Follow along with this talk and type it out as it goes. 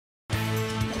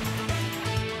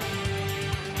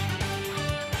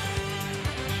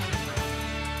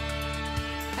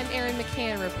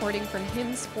McCann reporting from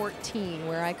HIMSS14,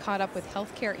 where I caught up with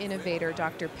healthcare innovator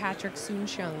Dr. Patrick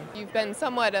Soon-Shiong. You've been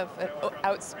somewhat of an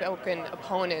outspoken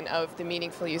opponent of the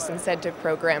Meaningful Use Incentive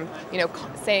Program,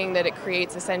 saying that it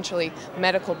creates essentially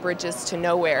medical bridges to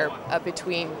nowhere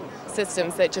between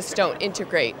systems that just don't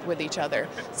integrate with each other.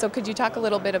 So could you talk a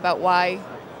little bit about why?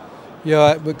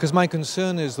 Yeah, because my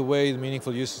concern is the way the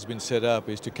meaningful use has been set up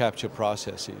is to capture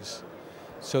processes.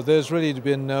 So there's really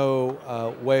been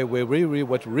no way where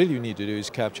what we really need to do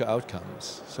is capture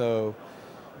outcomes.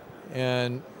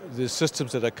 And the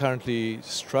systems that are currently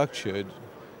structured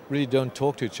really don't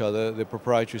talk to each other. They're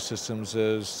proprietary systems.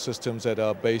 There's systems that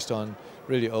are based on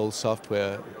really old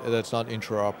software that's not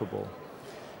interoperable.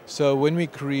 So when we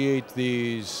create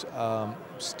these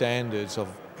standards of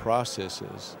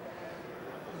processes,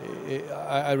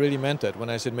 I really meant that when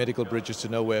I said medical bridges to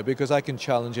nowhere, because I can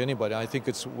challenge anybody. I think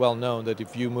it's well known that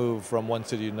if you move from one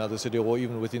city to another city, or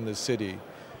even within the city,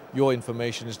 your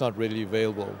information is not readily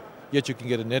available. Yet you can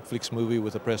get a Netflix movie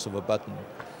with the press of a button.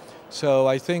 So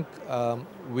I think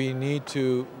we need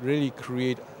to really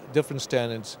create different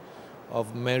standards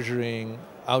of measuring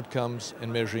outcomes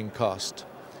and measuring cost.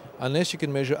 Unless you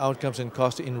can measure outcomes and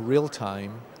cost in real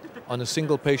time on a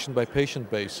single patient-by-patient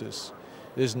basis,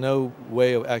 there's no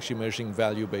way of actually measuring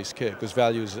value-based care, because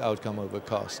value is outcome over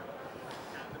cost.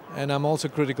 And I'm also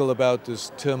critical about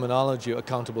this terminology of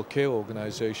accountable care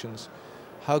organizations.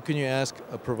 How can you ask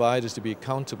providers to be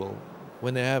accountable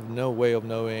when they have no way of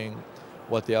knowing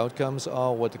what the outcomes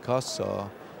are, what the costs are?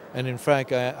 And in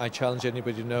fact, I challenge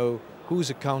anybody to know who's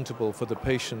accountable for the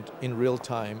patient in real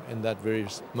time in that very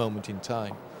moment in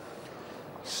time.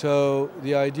 So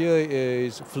the idea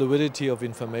is fluidity of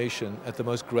information at the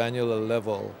most granular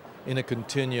level in a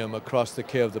continuum across the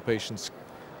care of the patient's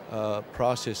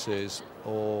processes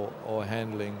or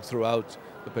handling throughout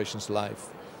the patient's life.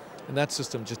 And that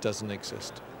system just doesn't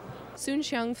exist.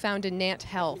 Soon-Shiong founded Nant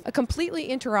Health. A completely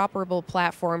interoperable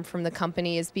platform from the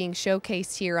company is being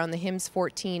showcased here on the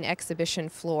HIMSS14 exhibition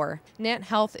floor. Nant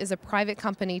Health is a private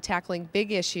company tackling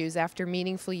big issues after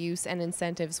meaningful use and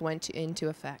incentives went into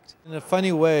effect. In a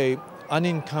funny way,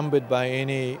 unencumbered by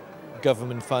any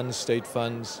government funds, state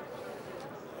funds,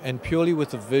 and purely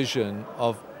with the vision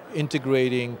of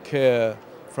integrating care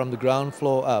from the ground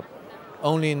floor up,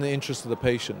 only in the interest of the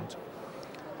patient.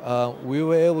 We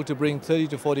were able to bring 30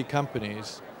 to 40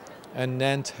 companies, and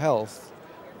Nant Health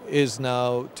is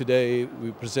now, today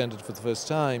we presented for the first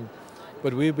time,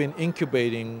 but we've been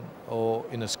incubating, or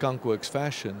in a skunkworks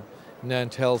fashion,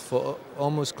 Nant Health for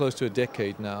almost close to a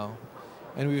decade now,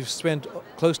 and we've spent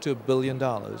close to $1 billion.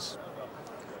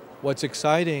 What's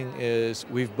exciting is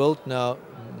we've built now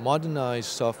modernized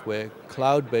software,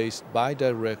 cloud-based,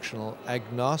 bidirectional,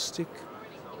 agnostic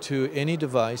to any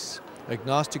device,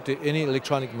 agnostic to any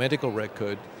electronic medical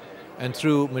record, and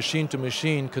through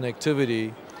machine-to-machine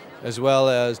connectivity, as well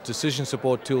as decision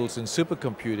support tools and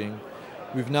supercomputing,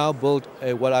 we've now built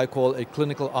what I call a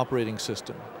clinical operating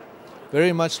system.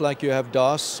 Very much like you have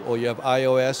DOS, or you have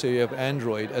iOS, or you have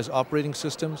Android as operating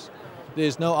systems,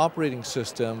 there's no operating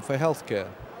system for healthcare.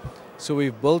 So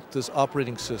we've built this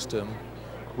operating system,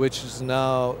 which is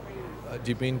now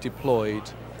being deployed,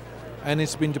 and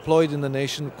it's been deployed in the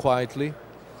nation quietly.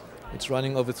 It's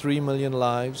running over 3 million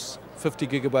lives, 50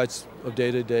 gigabytes of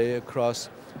data a day across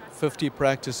 50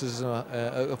 practices,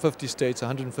 50 states,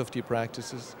 150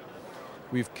 practices.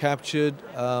 We've captured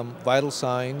vital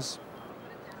signs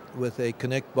with a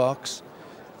Connect box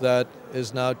that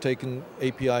is now taken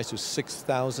APIs to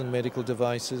 6,000 medical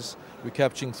devices. We're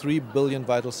capturing 3 billion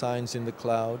vital signs in the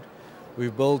cloud.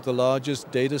 We've built the largest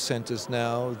data centers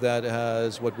now that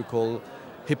has what we call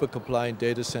HIPAA-compliant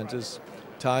data centers,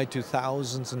 tied to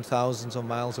thousands and thousands of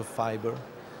miles of fiber.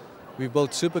 We've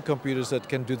built supercomputers that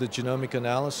can do the genomic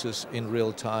analysis in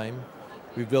real time.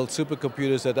 We've built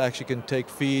supercomputers that actually can take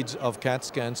feeds of CAT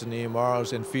scans and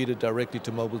EMRs and feed it directly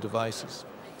to mobile devices.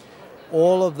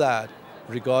 All of that,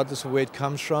 regardless of where it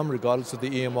comes from, regardless of the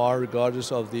EMR,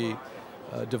 regardless of the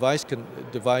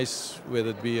device, whether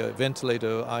it be a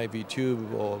ventilator, IV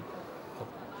tube, or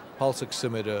a pulse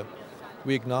oximeter,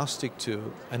 we're agnostic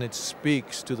to, and it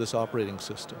speaks to this operating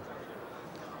system.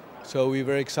 So we're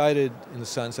very excited in the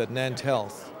sense that Nant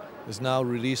Health is now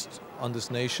released on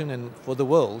this nation and for the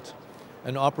world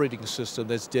an operating system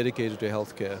that's dedicated to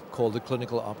healthcare called the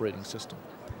clinical operating system.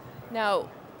 Now,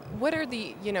 what are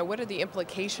the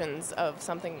implications of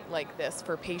something like this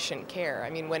for patient care?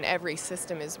 I mean, when every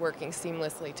system is working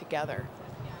seamlessly together.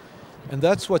 And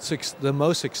that's what's the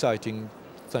most exciting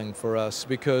thing for us,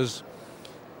 because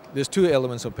there's two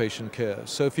elements of patient care.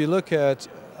 So if you look at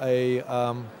a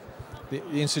the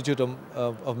Institute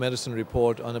of Medicine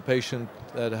report on a patient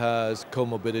that has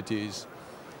comorbidities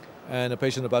and a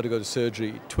patient about to go to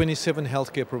surgery. 27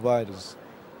 healthcare providers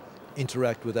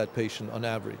interact with that patient on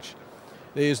average.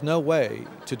 There is no way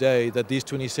today that these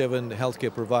 27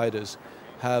 healthcare providers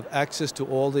have access to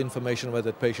all the information about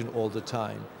that patient all the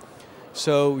time.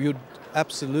 So you'd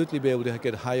absolutely be able to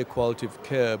get higher quality of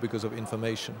care because of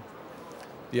information.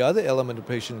 The other element of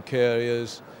patient care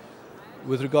is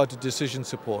with regard to decision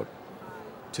support.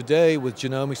 Today, with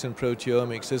genomics and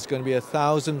proteomics, there's going to be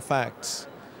 1,000 facts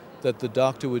that the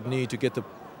doctor would need to get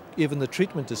even the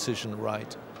treatment decision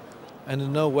right. And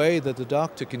in no way that the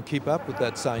doctor can keep up with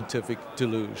that scientific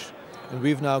deluge. And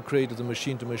we've now created the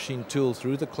machine-to-machine tool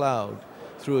through the cloud,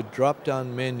 through a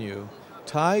drop-down menu,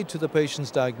 tied to the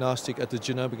patient's diagnostic at the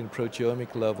genomic and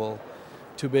proteomic level,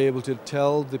 to be able to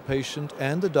tell the patient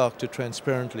and the doctor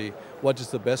transparently what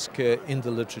is the best care in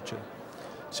the literature.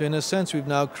 So in a sense, we've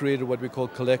now created what we call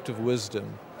collective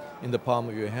wisdom in the palm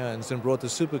of your hands and brought the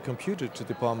supercomputer to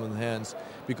the palm of the hands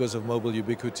because of mobile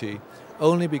ubiquity,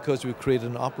 only because we've created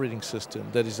an operating system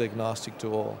that is agnostic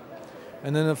to all.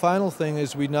 And then the final thing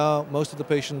is most of the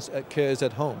patient's care is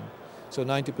at home. So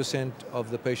 90% of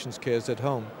the patient's care is at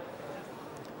home.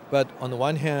 But on the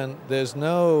one hand, there's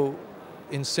no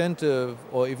incentive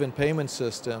or even payment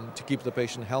system to keep the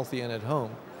patient healthy and at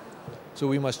home. So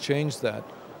we must change that.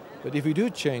 But if we do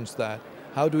change that,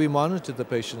 how do we monitor the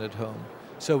patient at home?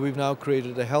 So we've now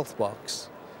created a health box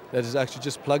that is actually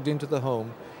just plugged into the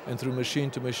home and through machine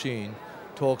to machine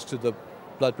talks to the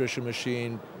blood pressure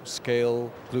machine,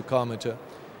 scale, glucometer.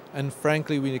 And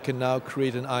frankly, we can now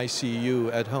create an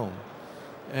ICU at home.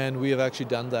 And we have actually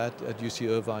done that at UC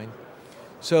Irvine.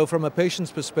 So from a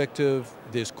patient's perspective,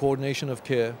 there's coordination of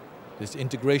care, there's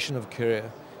integration of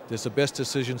care, there's the best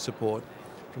decision support.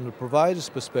 From the provider's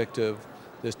perspective,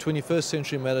 there's 21st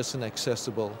century medicine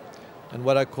accessible, and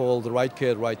what I call the right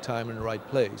care at the right time and the right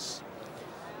place.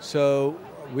 So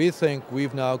we think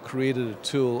we've now created a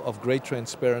tool of great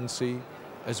transparency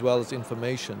as well as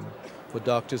information for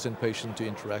doctors and patients to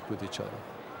interact with each other.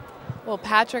 Well,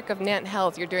 Patrick of Nant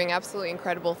Health, you're doing absolutely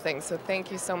incredible things, so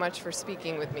thank you so much for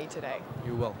speaking with me today.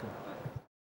 You're welcome.